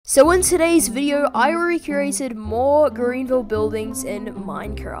So in today's video, I recreated more Greenville buildings in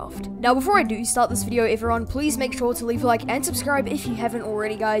Minecraft. Now before I do start this video, everyone, please make sure to leave a like and subscribe if you haven't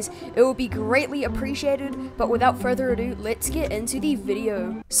already, guys. It will be greatly appreciated, but without further ado, let's get into the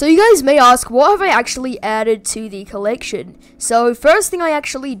video. So you guys may ask, what have I actually added to the collection? So first thing I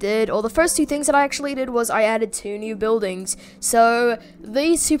actually did, or the first two things that I actually did, was I added 2 new buildings. So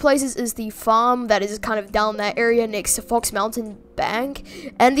these 2 places is the farm that is kind of down that area next to Fox Mountain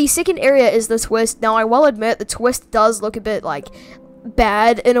Bank, and the second area is the twist. Now I will admit the twist does look a bit like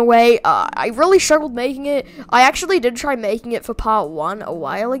bad in a way. I really struggled making it. I actually did try making it for part 1 a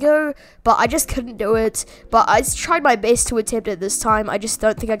while ago, but I just couldn't do it. But I tried my best to attempt it this time. I just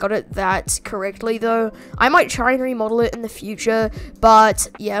don't think I got it that correctly though. I might try and remodel it in the future, but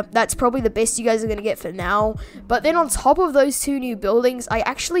yeah, that's probably the best you guys are gonna get for now. But then on top of those 2 new buildings, I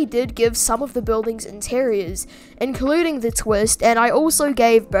actually did give some of the buildings interiors, including the twist, and I also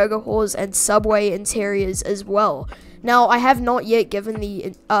gave Burger Halls and Subway interiors as well. Now, I have not yet given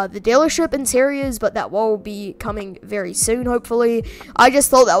the dealership interiors, but that will be coming very soon, hopefully. I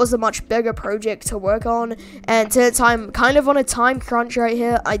just thought that was a much bigger project to work on, and since I'm kind of on a time crunch right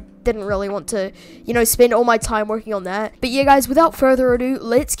here, I didn't really want to, spend all my time working on that. But yeah, guys, without further ado,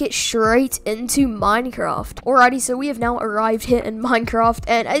 let's get straight into Minecraft. Alrighty, so we have now arrived here in Minecraft,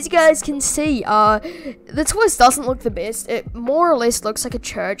 and as you guys can see, the twist doesn't look the best. It more or less looks like a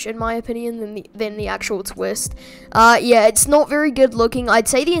church, in my opinion, than the actual twist. Yeah, it's not very good looking. I'd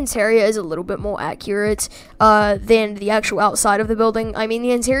say the interior is a little bit more accurate than the actual outside of the building. I mean,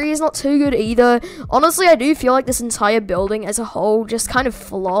 the interior is not too good either. Honestly, I do feel like this entire building as a whole just kind of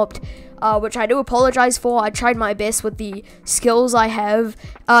flopped. Which I do apologize for. I tried my best with the skills I have.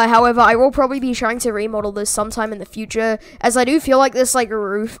 However, I will probably be trying to remodel this sometime in the future, as I do feel like this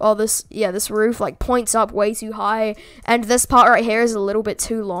roof, this roof points up way too high, and this part right here is a little bit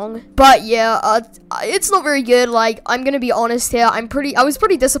too long. But yeah, it's not very good. I'm gonna be honest here. I was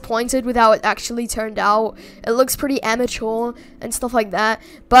pretty disappointed with how it actually turned out. It looks pretty amateur and stuff like that.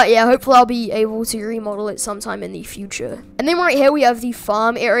 But yeah, hopefully I'll be able to remodel it sometime in the future. And then right here we have the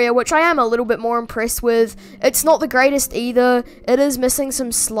farm area, which I am a little bit more impressed with. It's not the greatest either. It is missing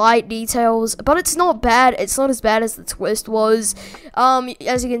some slight details, but it's not bad. It's not as bad as the twist was.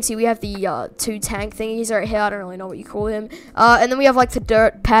 As you can see, we have the 2 tank thingies right here. I don't really know what you call them. And then we have the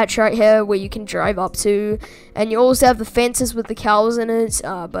dirt patch right here where you can drive up to, and you also have the fences with the cows in it.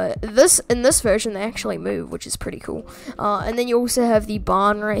 But in this version they actually move, which is pretty cool. And then you also have the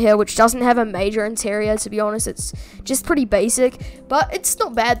barn right here, which doesn't have a major interior, to be honest. It's just pretty basic, but it's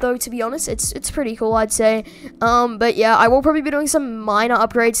not bad though, to be honest. It's pretty cool, I'd say. But yeah, I will probably be doing some minor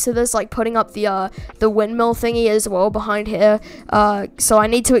upgrades to this, like putting up the windmill thingy as well behind here. So I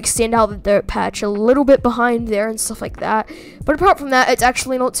need to extend out the dirt patch a little bit behind there and stuff like that. But apart from that, it's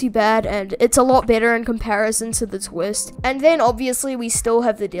actually not too bad, and it's a lot better in comparison to the twist. And then obviously we still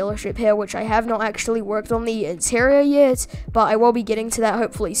have the dealership here, which I have not actually worked on the interior yet, but I will be getting to that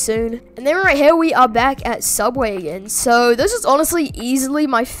hopefully soon. And then right here we are back at Subway again. So this is honestly easily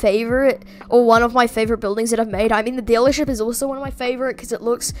my favorite, or one of my favorite buildings that I've made. I mean, the dealership is also one of my favorite because it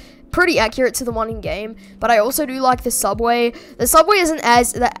looks pretty accurate to the one in game, but I also do like the subway. The subway isn't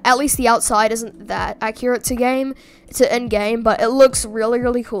at least the outside isn't that accurate to in game, but it looks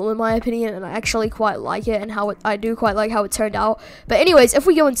really cool in my opinion, and I actually quite like it, and I do quite like how it turned out. But anyways, if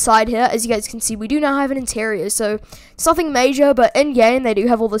we go inside here, as you guys can see, we do now have an interior, so it's nothing major, but in game they do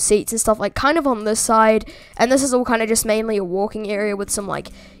have all the seats and stuff kind of on this side, and this is all kind of just mainly a walking area with some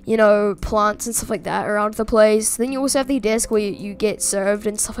plants and stuff like that around the place. Then you also have the desk where you get served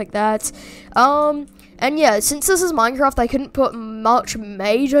and stuff like that. And yeah, since this is Minecraft, I couldn't put much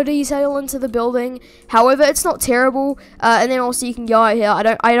major detail into the building. However, it's not terrible. And then also you can go out here.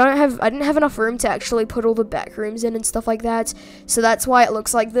 I didn't have enough room to actually put all the back rooms in and stuff like that. So that's why it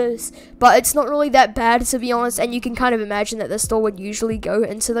looks like this. But it's not really that bad, to be honest. And you can kind of imagine that the store would usually go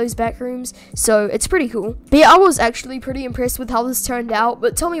into those back rooms. So it's pretty cool. But yeah, I was actually pretty impressed with how this turned out.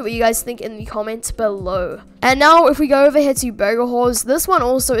 But tell me what you guys think in the comments below. And now if we go over here to Burger Halls, this one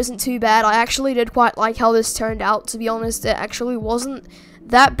also isn't too bad. I actually did quite like how this turned out, to be honest. It actually wasn't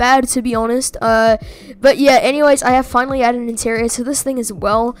that bad, to be honest. But yeah, anyways, I have finally added an interior to this thing as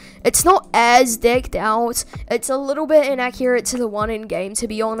well. It's not as decked out. It's a little bit inaccurate to the one in game, to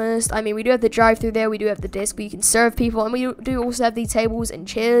be honest. I mean, we do have the drive-through there, we do have the desk where you can serve people, and we do also have the tables and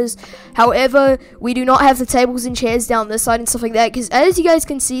chairs. However, we do not have the tables and chairs down this side and stuff like that, because as you guys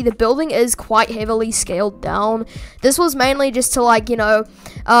can see, the building is quite heavily scaled down. This was mainly just to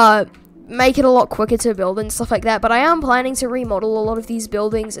make it a lot quicker to build and stuff like that. But I am planning to remodel a lot of these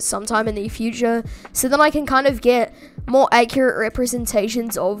buildings at some time in the future, so then I can kind of get more accurate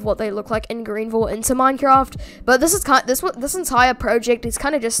representations of what they look like in Greenville into Minecraft. But this is this entire project is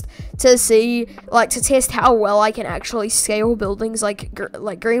kind of just to see, like, to test how well I can actually scale buildings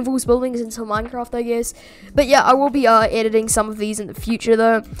like Greenville's buildings into Minecraft, I guess. But yeah, I will be editing some of these in the future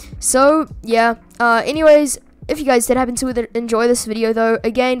though. So yeah, anyways, if you guys did happen to enjoy this video though,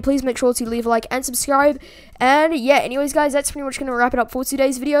 again, please make sure to leave a like and subscribe. And yeah, anyways guys, that's pretty much going to wrap it up for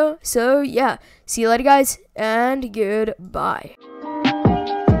today's video. So yeah, see you later guys, and goodbye.